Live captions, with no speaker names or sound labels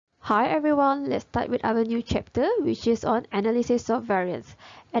Hi everyone, let's start with our new chapter which is on analysis of variance.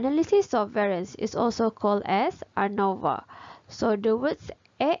 Analysis of variance is also called as ANOVA. So the words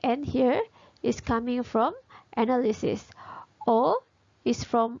AN here is coming from analysis. O is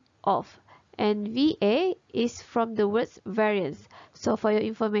from of and VA is from the words variance. So for your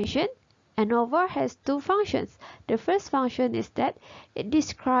information, ANOVA has two functions. The first function is that it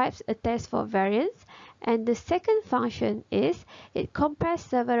describes a test for variance, and the second function is it compares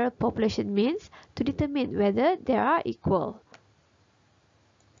several population means to determine whether they are equal.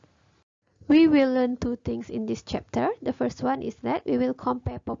 We will learn two things in this chapter. The first one is that we will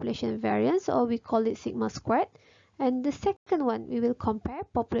compare population variance, or we call it sigma squared, and the second one we will compare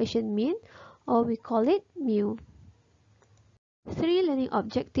population mean, or we call it mu. Three learning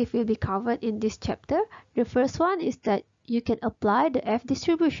objectives will be covered in this chapter. The first one is that you can apply the F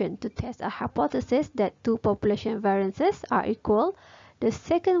distribution to test a hypothesis that two population variances are equal. The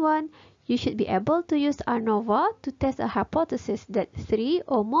second one, you should be able to use ANOVA to test a hypothesis that three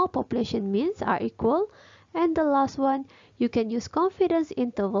or more population means are equal. And the last one, you can use confidence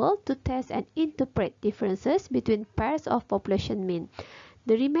interval to test and interpret differences between pairs of population mean.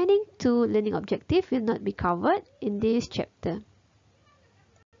 The remaining two learning objectives will not be covered in this chapter.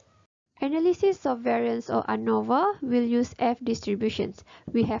 Analysis of variance or ANOVA will use F distributions.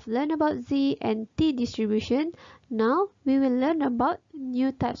 We have learned about Z and T distribution. Now we will learn about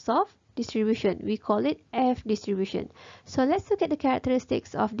new types of distribution. We call it F distribution. So let's look at the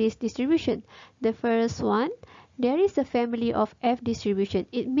characteristics of this distribution. The first one, there is a family of F distribution.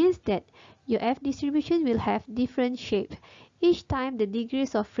 It means that your F distribution will have different shape. Each time the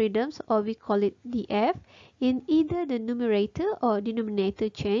degrees of freedoms, or we call it df, in either the numerator or denominator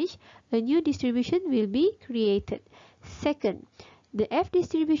change, a new distribution will be created. Second, the F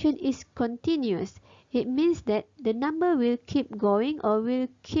distribution is continuous. It means that the number will keep going or will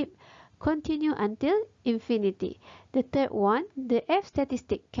continue until infinity. The third one, the F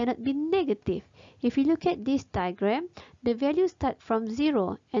statistic cannot be negative. If you look at this diagram, the values start from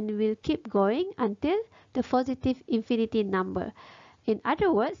 0 and will keep going until the positive infinity number. In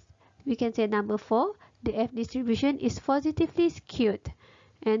other words, we can say number 4, the F distribution is positively skewed.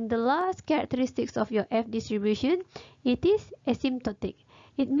 And the last characteristics of your F distribution, it is asymptotic.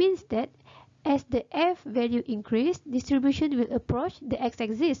 It means that as the F value increase, distribution will approach the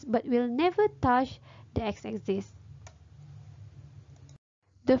x-axis but will never touch the x-axis.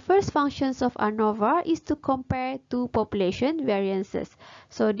 The first functions of ANOVA is to compare two population variances.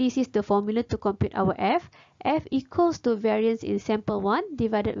 So this is the formula to compute our F. F equals to variance in sample 1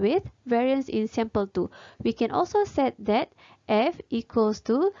 divided with variance in sample 2. We can also set that F equals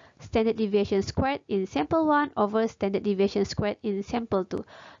to standard deviation squared in sample 1 over standard deviation squared in sample 2.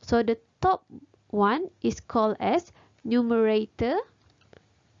 So the top one is called as numerator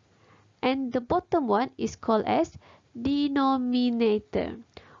and the bottom one is called as denominator.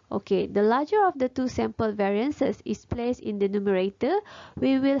 Okay, the larger of the two sample variances is placed in the numerator,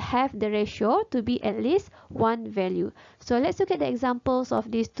 we will have the ratio to be at least one value. So let's look at the examples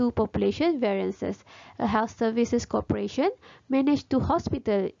of these two population variances. A health services corporation managed two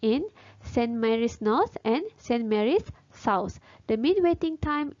hospitals in St. Mary's North and St. Mary's South. The mean waiting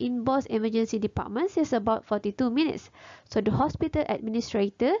time in both emergency departments is about 42 minutes. So the hospital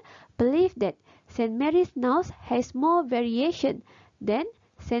administrator believed that St. Mary's North has more variation than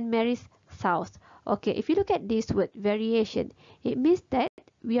St. Mary's South. Okay, if you look at this word variation, it means that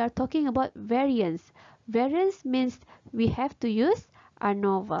we are talking about variance. Variance means we have to use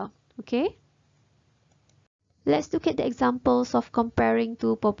ANOVA. Okay. Let's look at the examples of comparing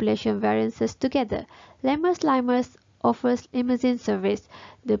two population variances together. Limers offers limousine service.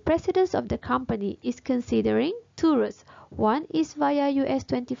 The president of the company is considering two routes. One is via US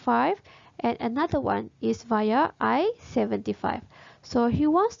 25 and another one is via I-75. So he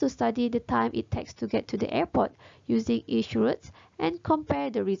wants to study the time it takes to get to the airport using each route and compare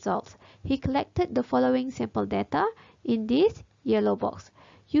the results. He collected the following sample data in this yellow box.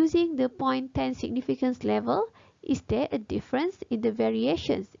 Using the 0.10 significance level, is there a difference in the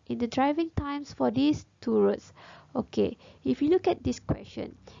variations in the driving times for these two routes? Okay, if you look at this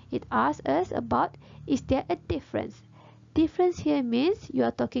question, it asks us about is there a difference? Difference here means you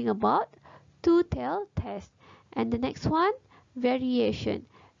are talking about two-tailed test. And the next one, variation.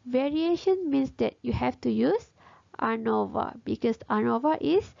 Variation means that you have to use ANOVA because ANOVA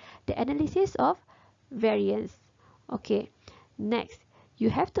is the analysis of variance. Okay, next, you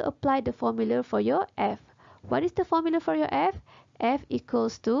have to apply the formula for your F. What is the formula for your F? F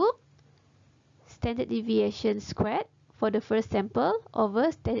equals to standard deviation squared for the first sample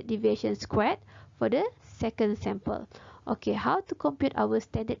over standard deviation squared for the second sample. Okay, how to compute our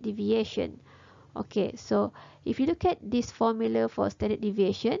standard deviation? Okay, so if you look at this formula for standard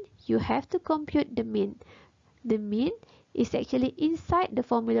deviation, you have to compute the mean. The mean is actually inside the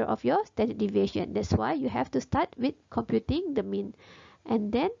formula of your standard deviation. That's why you have to start with computing the mean.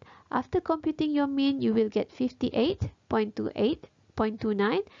 And then after computing your mean, you will get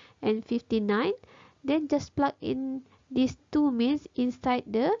 58.28.29 and 59. Then just plug in these two means inside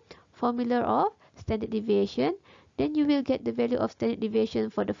the formula of standard deviation. Then you will get the value of standard deviation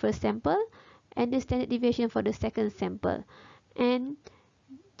for the first sample and the standard deviation for the second sample. And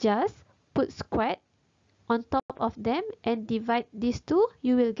just put squared on top of them and divide these two,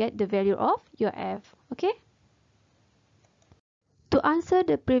 you will get the value of your f. Okay? To answer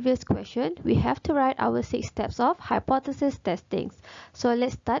the previous question, we have to write our 6 steps of hypothesis testing. So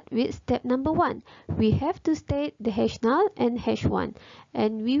let's start with step number 1. We have to state the H0 and H1,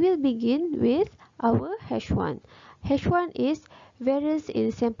 and we will begin with our H1. H1 is variance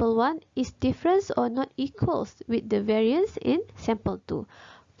in sample 1 is difference or not equals with the variance in sample 2.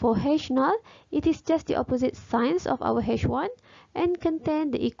 For H0, it is just the opposite signs of our H1 and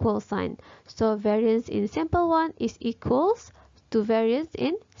contain the equal sign. So variance in sample 1 is equals to variance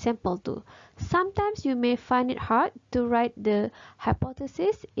in sample 2. Sometimes you may find it hard to write the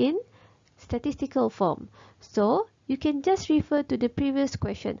hypothesis in statistical form. So you can just refer to the previous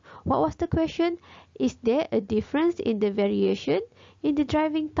question. What was the question? Is there a difference in the variation in the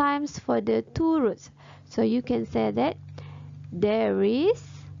driving times for the two routes? So you can say that there is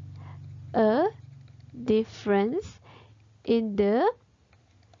a difference in the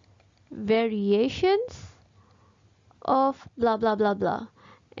variations of blah blah blah blah.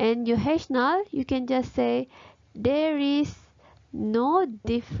 And your H0, you can just say there is no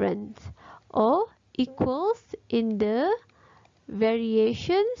difference or equals in the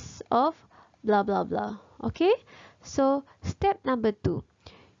variations of blah blah blah. Okay, so step number 2,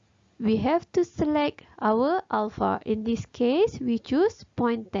 we have to select our alpha. In this case, we choose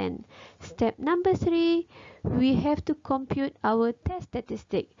 0.10. Step number 3, we have to compute our test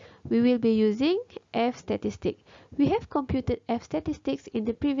statistic. We will be using F statistic. We have computed F statistics in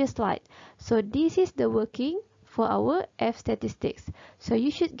the previous slide. So this is the working for our F statistics. So you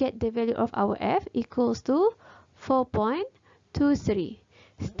should get the value of our F equals to 4.23.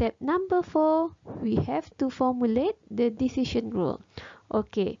 Step number 4, we have to formulate the decision rule.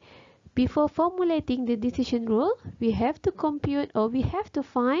 Okay, before formulating the decision rule, we have to compute or we have to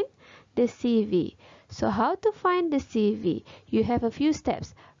find the CV. So how to find the CV? You have a few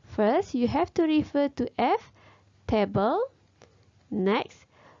steps. First, you have to refer to F table. Next,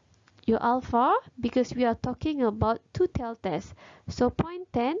 your alpha, because we are talking about two-tailed test. So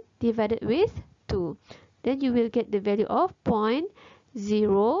 0.10 divided with 2. Then you will get the value of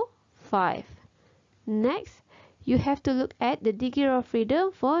 0.05. Next, you have to look at the degree of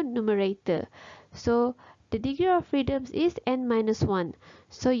freedom for numerator. So the degree of freedom is n minus 1.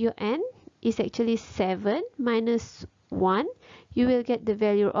 So your n is actually 7 minus 1. You will get the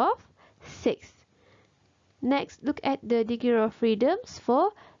value of 6. Next, look at the degree of freedoms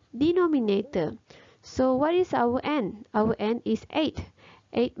for denominator. So what is our n? Our n is 8.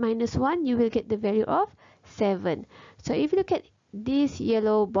 8 minus 1, you will get the value of 7. So if you look at this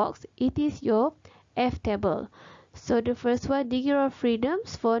yellow box, it is your F table. So the first one, degree of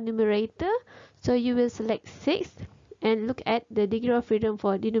freedoms for numerator. So you will select 6 and look at the degree of freedom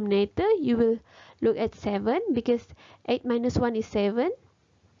for denominator. You will look at 7 because 8 minus 1 is 7.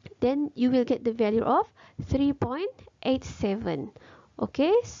 Then you will get the value of 3.87.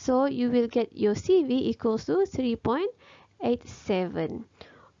 Okay, so you will get your CV equals to 3.87.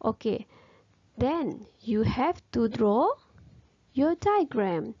 Okay, then you have to draw your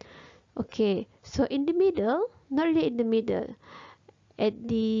diagram. Okay, so in the middle, not really in the middle, at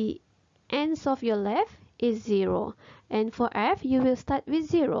the ends of your left is 0. And for F, you will start with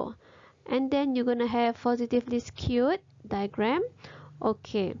 0. And then you're going to have positively skewed diagram.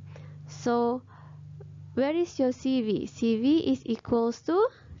 Okay, so where is your CV? CV is equals to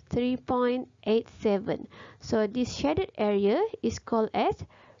 3.87. So this shaded area is called as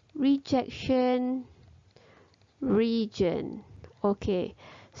rejection region. Okay,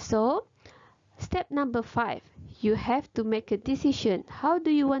 so step number 5, you have to make a decision. How do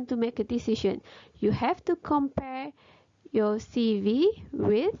you want to make a decision? You have to compare your CV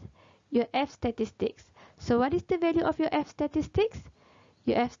with your F statistics. So what is the value of your F statistics?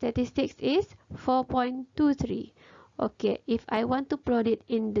 Your F statistics is 4.23. Okay, if I want to plot it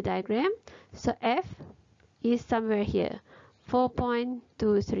in the diagram, so F is somewhere here,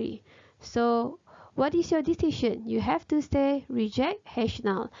 4.23. So what is your decision? You have to say reject hash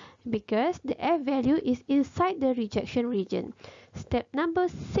null because the F value is inside the rejection region. Step number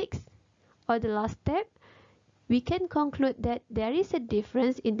 6, or the last step, we can conclude that there is a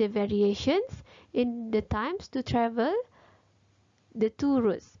difference in the variations in the times to travel the two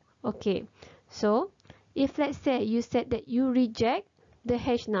routes. Okay, so if let's say you said that you reject the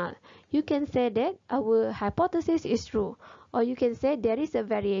hash null, you can say that our hypothesis is true, or you can say there is a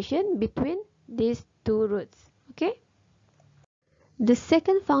variation between these two routes. Okay. The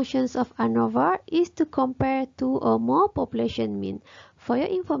second functions of ANOVA is to compare two or more population mean. For your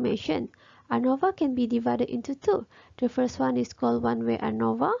information, ANOVA can be divided into two. The first one is called one-way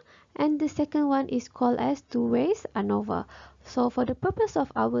ANOVA and the second one is called as two-way ANOVA. So for the purpose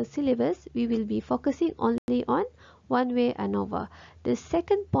of our syllabus, we will be focusing only on one-way ANOVA. The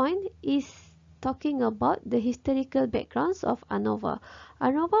second point is talking about the historical backgrounds of ANOVA.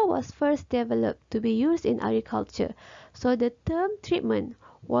 ANOVA was first developed to be used in agriculture. So the term treatment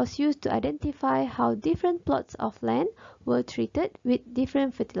was used to identify how different plots of land were treated with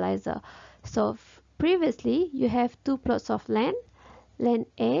different fertilizer. So previously you have two plots of land, land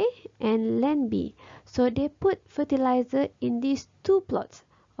A and land B. So they put fertilizer in these two plots.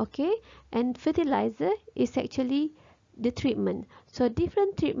 Okay, and fertilizer is actually the treatment. So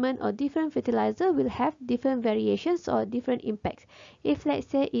different treatment or different fertilizer will have different variations or different impacts. If let's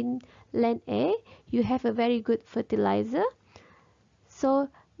say in land A you have a very good fertilizer, so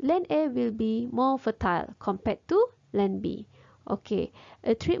land A will be more fertile compared to land B. Okay,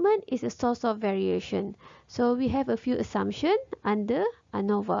 a treatment is a source of variation. So we have a few assumptions under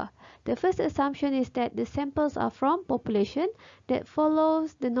ANOVA. The first assumption is that the samples are from population that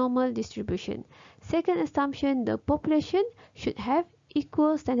follows the normal distribution. Second assumption, the population should have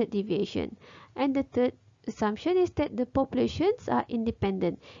equal standard deviation. And the third assumption is that the populations are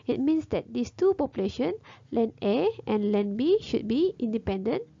independent. It means that these two populations, land A and land B, should be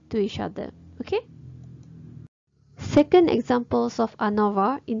independent to each other. Okay? Second examples of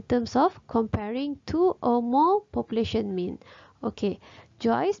ANOVA in terms of comparing two or more population mean. Okay,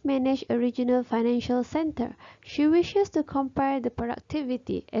 Joyce managed a regional financial center. She wishes to compare the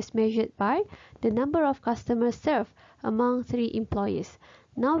productivity as measured by the number of customers served among 3 employees.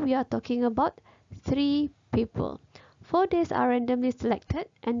 Now we are talking about 3 people. 4 days are randomly selected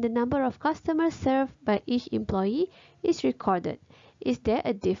and the number of customers served by each employee is recorded. Is there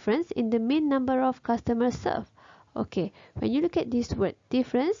a difference in the mean number of customers served? Okay, when you look at this word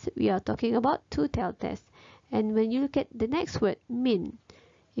difference, we are talking about two-tailed test. And when you look at the next word, mean,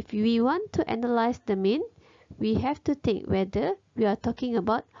 if we want to analyze the mean, we have to think whether we are talking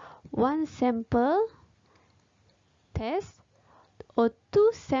about one sample test or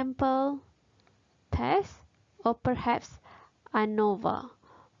two sample tests or perhaps ANOVA.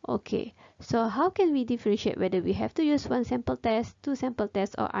 Okay, so how can we differentiate whether we have to use one sample test, two sample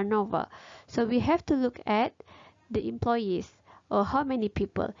tests or ANOVA? So we have to look at the employees or how many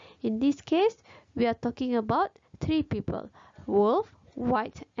people. In this case, we are talking about 3 people, Wolf,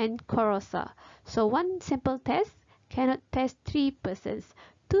 White and Corosa. So one sample test cannot test 3 persons.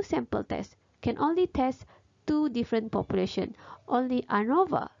 Two sample tests can only test 2 different populations. Only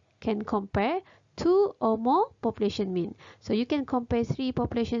ANOVA can compare 2 or more population mean. So you can compare 3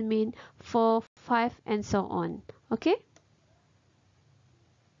 population mean, 4, 5 and so on. Okay?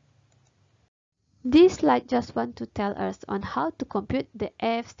 This slide just want to tell us on how to compute the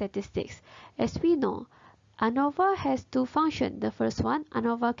F statistics. As we know, ANOVA has 2 functions. The first one,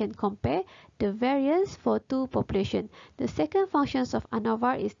 ANOVA can compare the variance for 2 populations. The second function of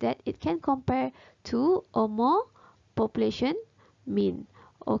ANOVA is that it can compare 2 or more population mean.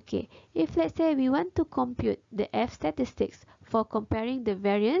 Okay, if let's say we want to compute the F statistics for comparing the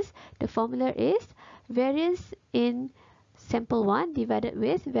variance, the formula is variance in sample 1 divided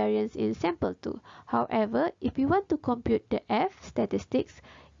with variance in sample 2. However, if we want to compute the F statistics,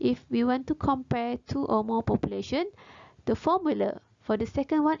 if we want to compare 2 or more population, the formula for the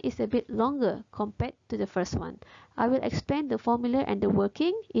second one is a bit longer compared to the first one. I will explain the formula and the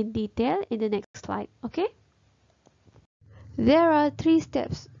working in detail in the next slide. Okay? There are 3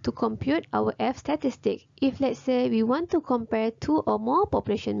 steps to compute our F statistic. If let's say we want to compare 2 or more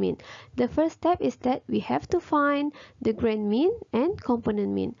population mean, the first step is that we have to find the grand mean and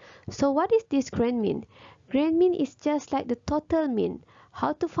component mean. So what is this grand mean? Grand mean is just like the total mean.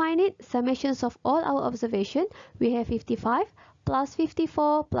 How to find it? Summations of all our observation. We have 55 plus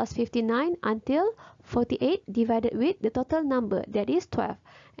 54 plus 59 until 48 divided with the total number, that is 12,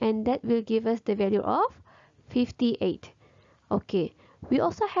 and that will give us the value of 58. Okay, we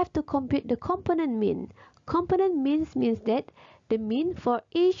also have to compute the component mean. Component means that the mean for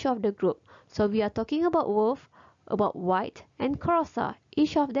each of the group. So we are talking about Wolf, about White and Karosa.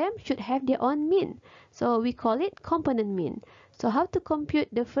 Each of them should have their own mean. So we call it component mean. So how to compute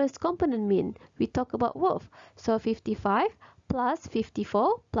the first component mean? We talk about Wolf. So 55 plus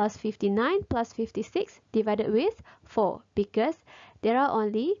 54 plus 59 plus 56 divided with 4, because there are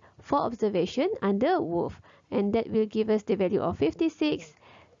only 4 observations under Wolf, and that will give us the value of 56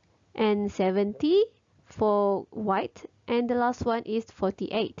 and 70 for White, and the last one is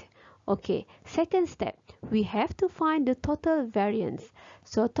 48. Okay, second step, we have to find the total variance.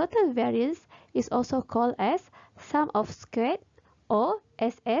 So total variance is also called as sum of squared or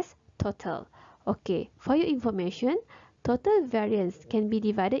SS total. Okay, for your information, total variance can be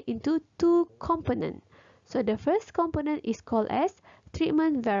divided into two components. So the first component is called as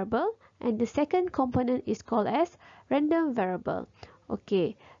treatment variable, and the second component is called as random variable.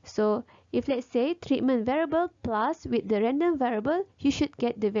 Okay, so if let's say treatment variable plus with the random variable, you should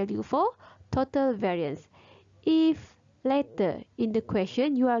get the value for total variance. If later in the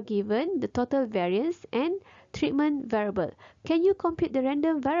question you are given the total variance and treatment variable, can you compute the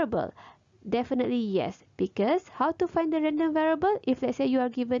random variable? Definitely yes, because how to find the random variable? If let's say you are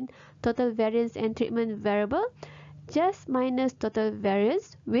given total variance and treatment variable, just minus total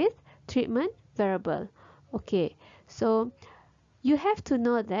variance with treatment variable. Okay, so you have to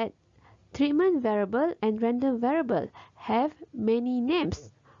know that treatment variable and random variable have many names.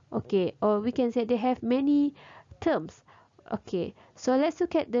 Okay, or we can say they have many terms. Okay, so let's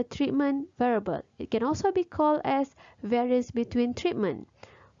look at the treatment variable. It can also be called as variance between treatment.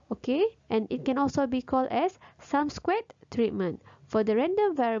 Okay, and it can also be called as sum squared treatment. For the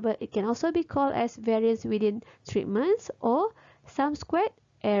random variable, it can also be called as variance within treatments or sum squared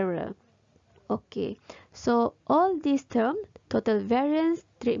error. Okay, so all these terms, total variance,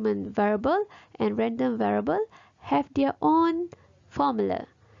 treatment variable, and random variable, have their own formula.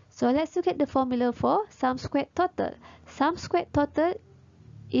 So let's look at the formula for sum squared total. Sum squared total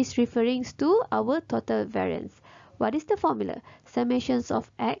is referring to our total variance. What is the formula? Summations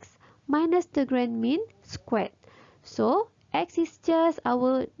of x minus the grand mean squared. So x is just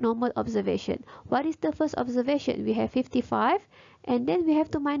our normal observation. What is the first observation? We have 55, and then we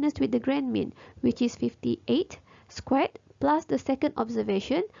have to minus with the grand mean, which is 58 squared, plus the second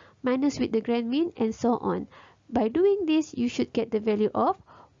observation minus with the grand mean, and so on. By doing this, you should get the value of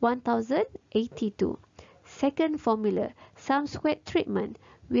 1082. Second formula, sum squared treatment.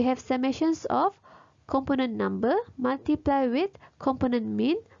 We have summations of component number multiply with component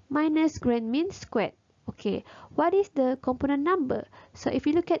mean minus grand mean squared. Okay, what is the component number? So if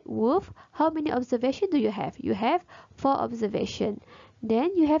you look at Wolf, how many observations do you have? You have 4 observations.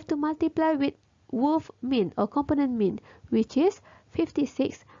 Then you have to multiply with Wolf mean or component mean, which is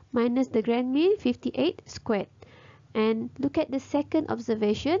 56 minus the grand mean 58 squared. And look at the second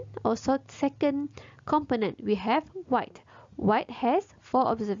observation, also second component, we have White. White has 4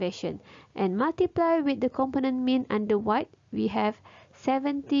 observations, and multiply with the component mean under White, we have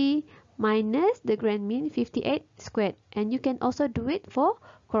 70 minus the grand mean 58 squared, and you can also do it for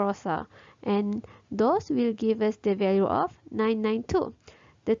Karosa, and those will give us the value of 992.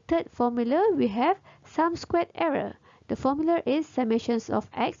 The third formula, we have sum squared error. The formula is summations of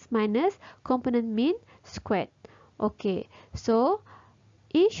x minus component mean squared. Okay, so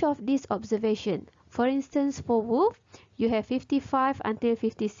each of these observation, for instance for Wolf, you have 55 until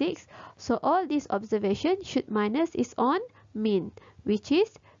 56, so all these observations should minus its own mean, which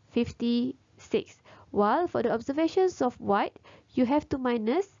is 56. While for the observations of White, you have to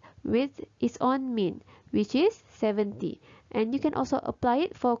minus with its own mean, which is 70. And you can also apply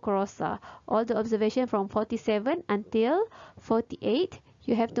it for Karosa. All the observation from 47 until 48,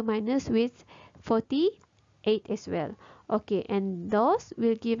 you have to minus with 48 as well. Okay, and those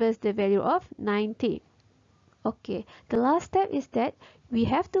will give us the value of 90. Okay, the last step is that we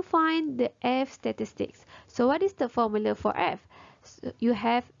have to find the F statistics. So what is the formula for F? So you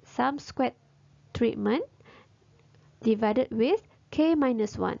have sum squared treatment divided with k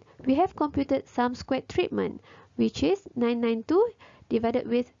minus 1. We have computed sum squared treatment, which is 992 divided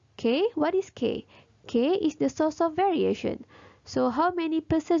with k. What is k? K is the source of variation. So how many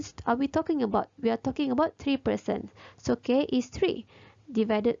percent are we talking about? We are talking about 3%. So k is 3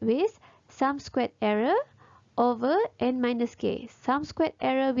 divided with sum squared error over n minus k. Sum squared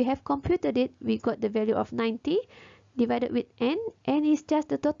error, we have computed it. We got the value of 90 divided with n. N is just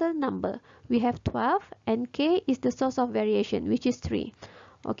the total number. We have 12, and k is the source of variation, which is 3.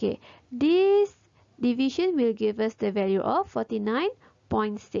 Okay, this division will give us the value of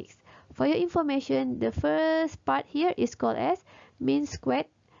 49.6. For your information, the first part here is called as mean squared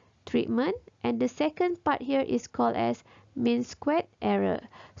treatment, and the second part here is called as mean squared error.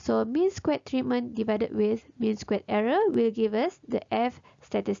 So mean squared treatment divided with mean squared error will give us the F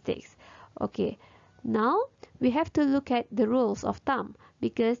statistics. Okay, now we have to look at the rules of thumb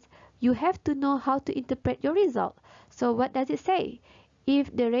because you have to know how to interpret your result. So what does it say?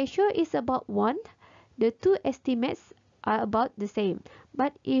 If the ratio is about 1, the two estimates are about the same.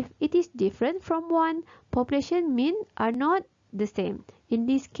 But if it is different from 1, population mean are not the same. In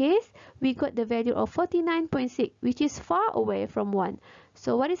this case, we got the value of 49.6, which is far away from 1.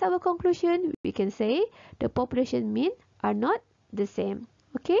 So what is our conclusion? We can say the population mean are not the same.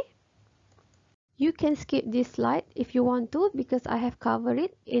 Okay? You can skip this slide if you want to because I have covered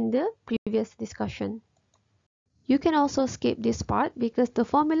it in the previous discussion. You can also skip this part because the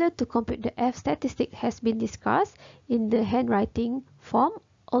formula to compute the F statistic has been discussed in the handwriting form,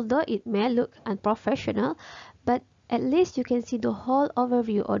 although it may look unprofessional, but at least you can see the whole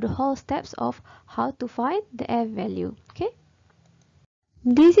overview or the whole steps of how to find the F value. Okay?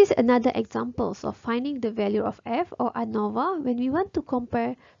 This is another examples of finding the value of F or ANOVA when we want to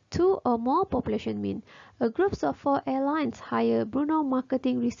compare two or more population mean. A group of 4 airlines hire Bruno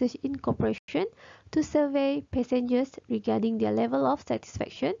Marketing Research Incorporation to survey passengers regarding their level of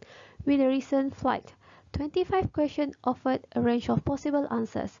satisfaction with a recent flight. 25 questions offered a range of possible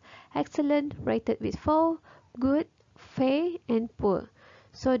answers. Excellent rated with 4, good, fair, and poor.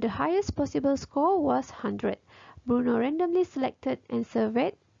 So the highest possible score was 100. Bruno randomly selected and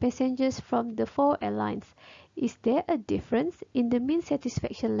surveyed passengers from the 4 airlines. Is there a difference in the mean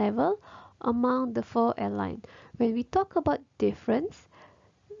satisfaction level among the 4 airlines? When we talk about difference,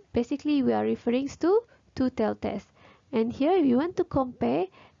 basically we are referring to two-tailed test. And here we want to compare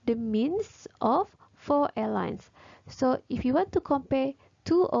the means of 4 airlines. So if you want to compare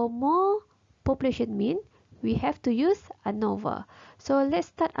 2 or more population mean, we have to use ANOVA. So let's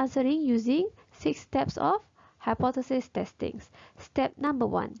start answering using 6 steps of hypothesis testings. Step number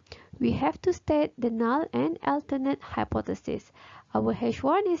 1. We have to state the null and alternate hypothesis. Our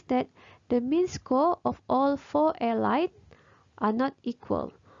H1 is that the mean score of all 4 airlines are not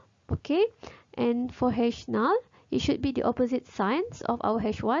equal. Okay, and for H null, it should be the opposite signs of our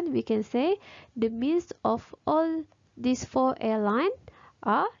H1. We can say the means of all these 4 airlines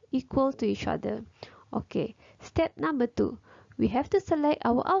are equal to each other. Okay, step number 2. We have to select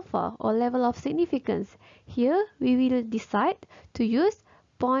our alpha or level of significance. Here we will decide to use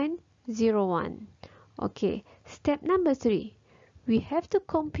 0.01. Okay, step number 3. We have to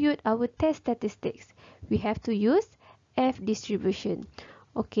compute our test statistics. We have to use F distribution.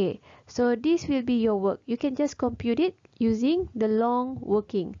 Okay, so this will be your work. You can just compute it using the long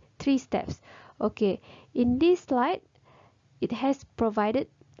working 3 steps. Okay, in this slide, it has provided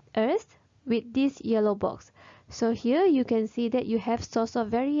us with this yellow box. So here you can see that you have source of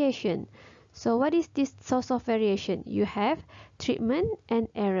variation. So what is this source of variation? You have treatment and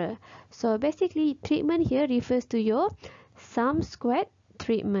error. So basically treatment here refers to your sum squared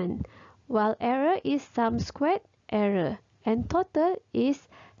treatment, while error is sum squared error, and total is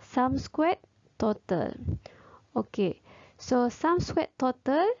sum squared total. Okay, so sum squared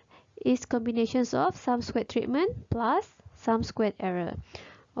total is combinations of sum squared treatment plus sum squared error.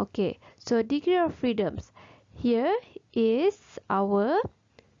 Okay, so degree of freedoms. Here is our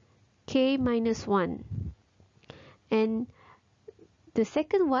k minus 1. And the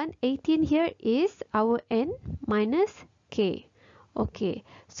second one, 18 here, is our n minus k. Okay,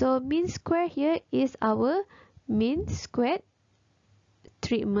 so mean square here is our mean squared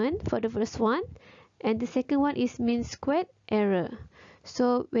treatment for the first one. And the second one is mean squared error.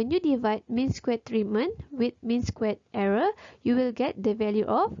 So when you divide mean squared treatment with mean squared error, you will get the value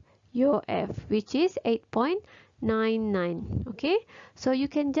of your F, which is 8.99. Okay, so you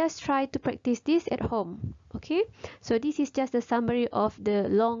can just try to practice this at home. Okay, so this is just a summary of the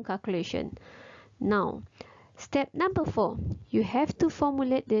long calculation. Now, step number 4, you have to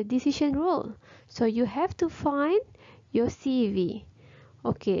formulate the decision rule. So you have to find your CV.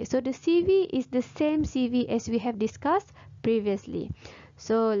 Okay, so the CV is the same CV as we have discussed previously.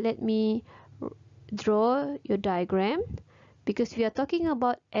 So let me draw your diagram because we are talking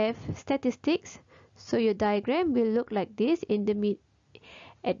about F statistics. So your diagram will look like this. In the mid,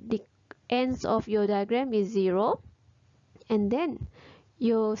 at the ends of your diagram is 0, and then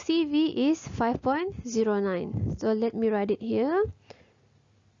your CV is 5.09. So let me write it here,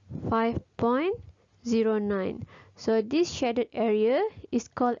 5.09. So this shaded area is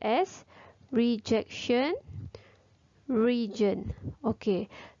called as rejection region. Okay,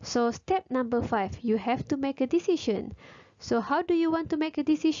 so step number 5, you have to make a decision. So how do you want to make a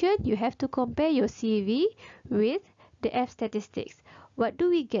decision? You have to compare your CV with the F statistics. What do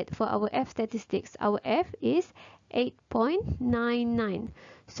we get for our F statistics? Our F is 8.99.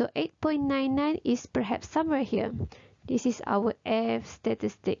 So 8.99 is perhaps somewhere here. This is our F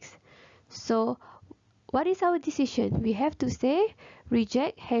statistics. So what is our decision? We have to say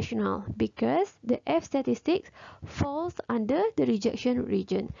reject hash null because the F statistics falls under the rejection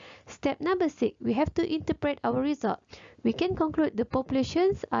region. Step number 6, we have to interpret our result. We can conclude the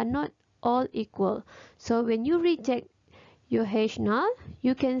populations are not all equal. So when you reject your hash null,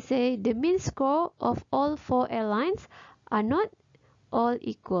 you can say the mean score of all 4 airlines are not all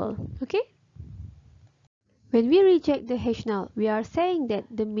equal. Okay? When we reject the hash null, we are saying that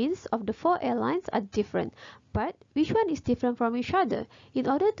the means of the 4 airlines are different. But which one is different from each other? In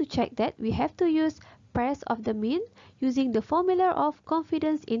order to check that, we have to use pairs of the mean using the formula of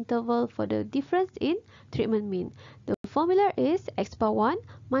confidence interval for the difference in treatment mean. The formula is x bar 1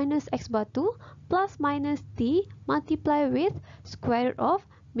 minus x bar 2 plus minus t multiplied with square root of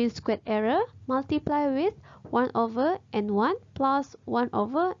mean squared error multiplied with 1 over n1 plus 1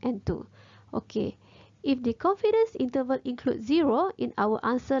 over n2. Okay. If the confidence interval includes 0 in our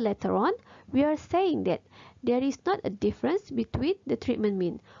answer later on, we are saying that there is not a difference between the treatment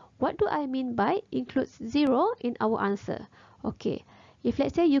mean. What do I mean by includes 0 in our answer? Okay, if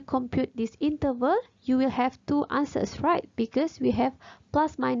let's say you compute this interval, you will have two answers, right? Because we have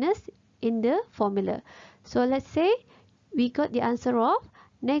plus minus in the formula. So let's say we got the answer of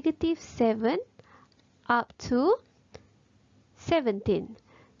negative 7 up to 17.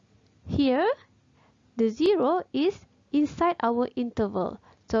 Here, the 0 is inside our interval.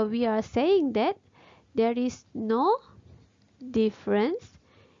 So we are saying that there is no difference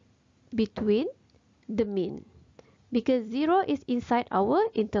between the mean because 0 is inside our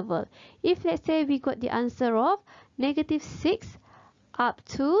interval. If let's say we got the answer of negative 6 up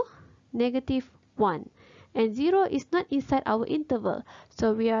to negative 1 and 0 is not inside our interval.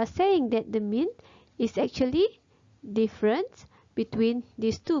 So we are saying that the mean is actually different between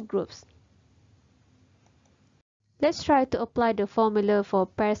these two groups. Let's try to apply the formula for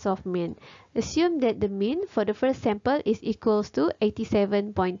pairs of mean. Assume that the mean for the first sample is equals to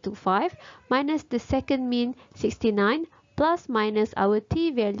 87.25 minus the second mean 69 plus minus our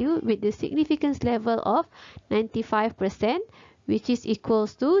t value with the significance level of 95% which is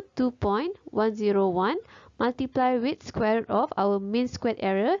equals to 2.101 multiplied with square root of our mean squared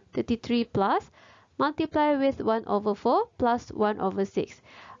error 33 plus multiply with 1 over 4 plus 1 over 6.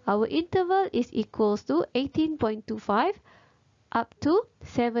 Our interval is equals to 18.25 up to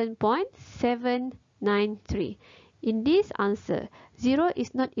 7.793. In this answer, 0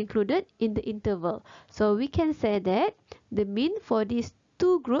 is not included in the interval. So we can say that the mean for these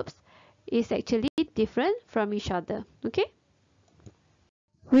two groups is actually different from each other. Okay?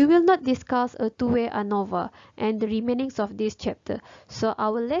 We will not discuss a two-way ANOVA and the remainings of this chapter. So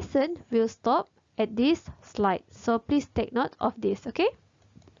our lesson will stop at this slide. So please take note of this. Okay?